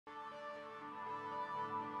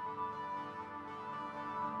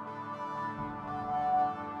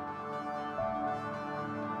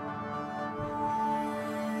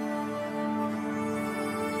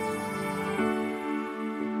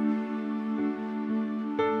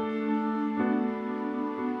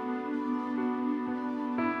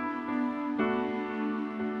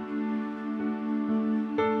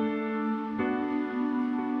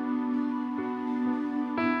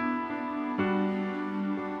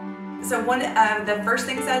So one of the first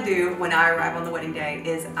things I do when I arrive on the wedding day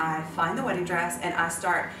is I find the wedding dress and I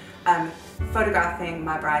start photographing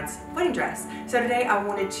my bride's wedding dress. So today I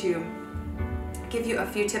wanted to give you a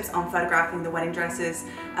few tips on photographing the wedding dresses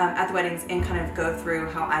at the weddings and kind of go through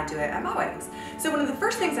how I do it at my weddings. So one of the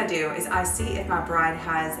first things I do is I see if my bride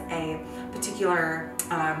has a particular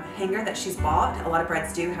hanger that she's bought. A lot of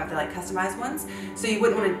brides do have the customized ones, so you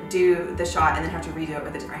wouldn't want to do the shot and then have to redo it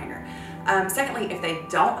with a different hanger. Secondly, if they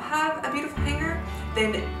don't have a beautiful hanger,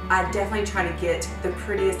 then I definitely try to get the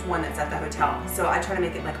prettiest one that's at the hotel. So I try to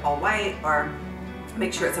make it like all white, or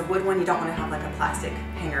make sure it's a wood one. You don't want to have like a plastic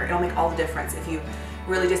hanger. It'll make all the difference if you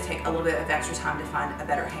really just take a little bit of extra time to find a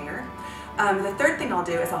better hanger. The third thing I'll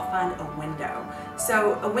do is I'll find a window.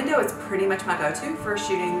 So a window is pretty much my go-to for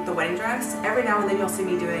shooting the wedding dress. Every now and then you'll see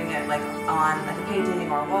me doing it like on like a painting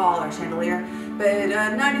or a wall or a chandelier, but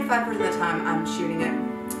 95% of the time I'm shooting it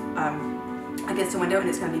against a window and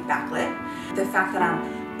it's going to be backlit. The fact that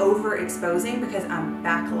I'm overexposing because I'm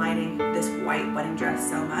backlighting this white wedding dress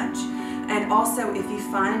so much. And also, if you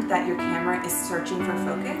find that your camera is searching for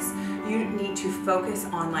focus, you need to focus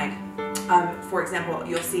on like, for example,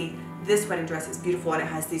 you'll see this wedding dress is beautiful and it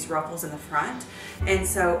has these ruffles in the front. And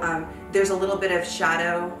so there's a little bit of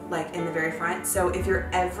shadow like in the very front. So if your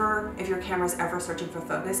camera's ever searching for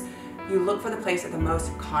focus, you look for the place at the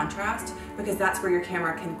most contrast because that's where your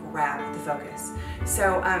camera can grab the focus.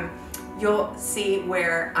 So you'll see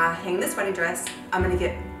where I hang this wedding dress. I'm gonna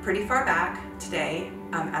get pretty far back today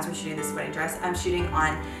as we're shooting this wedding dress. I'm shooting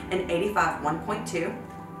on an 85 1.2.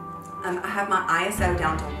 I have my ISO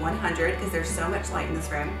down to 100 because there's so much light in this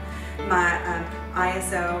room. My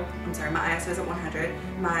ISO is at 100.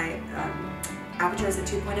 My aperture is at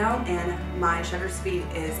 2.0 and my shutter speed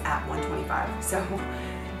is at 125. So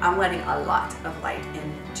I'm letting a lot of light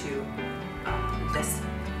into this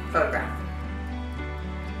photograph.